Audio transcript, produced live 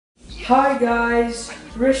Hi guys,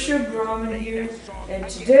 Richard Ramen here, and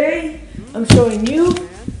today I'm showing you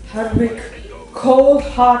how to make cold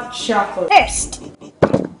hot chocolate. First,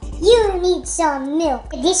 you need some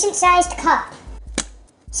milk, a decent sized cup,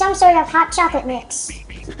 some sort of hot chocolate mix.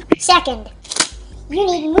 Second, you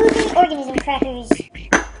need moving organism crackers,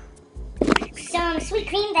 some sweet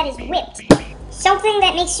cream that is whipped, something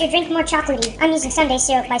that makes your drink more chocolatey. I'm using Sunday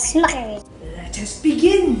syrup by Smuckers. Let us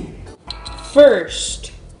begin.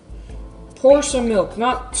 First, pour some milk,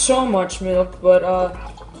 not so much milk, but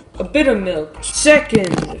a bit of milk.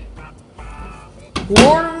 Second,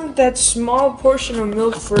 warm that small portion of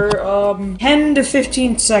milk for 10 to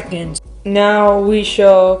 15 seconds. Now we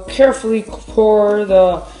shall carefully pour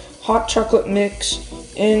the hot chocolate mix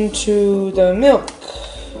into the milk.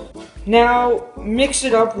 Now mix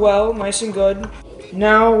it up well, nice and good.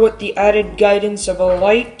 Now with the added guidance of a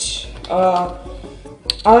light,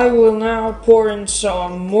 I will now pour in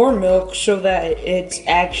some more milk so that it's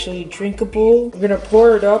actually drinkable. We're gonna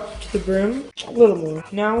pour it up to the brim, a little more.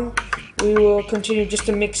 Now we will continue just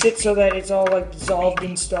to mix it so that it's all like dissolved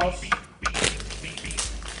and stuff.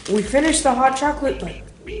 We finished the hot chocolate, but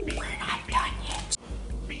we're not done yet.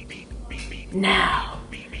 Now,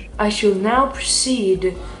 I shall now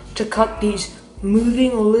proceed to cut these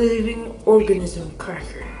moving living organism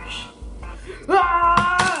crackers.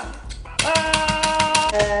 Ah!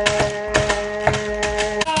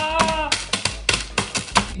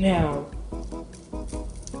 Now,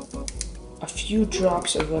 a few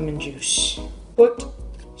drops of lemon juice. Put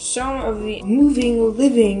some of the moving,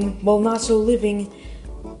 living, well not so living,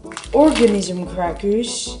 organism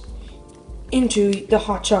crackers into the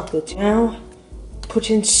hot chocolate. Now, put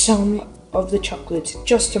in some of the chocolate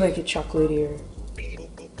just to make it chocolatier.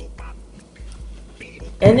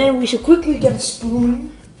 And then we should quickly get a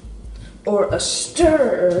spoon or a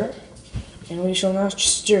stirrer, and we shall now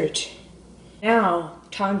stir it. Now,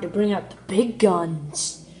 time to bring out the big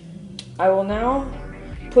guns. I will now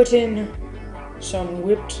put in some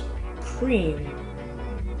whipped cream.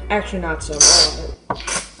 Actually, not so.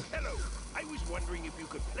 Hello. I was wondering if you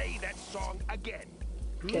could play that song again.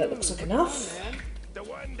 That looks like enough. The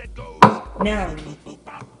one that goes. Now,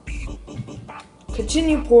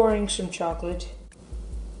 continue pouring some chocolate.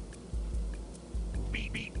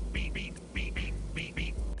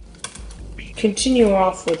 Continue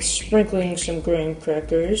off with sprinkling some graham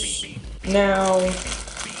crackers. Now,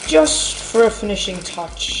 just for a finishing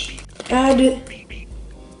touch, add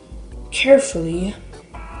carefully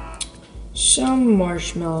some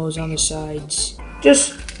marshmallows on the sides.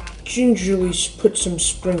 Just gingerly put some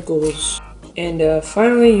sprinkles. And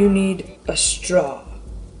finally, you need a straw.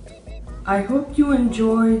 I hope you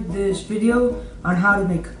enjoyed this video on how to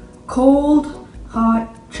make cold,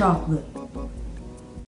 hot chocolate.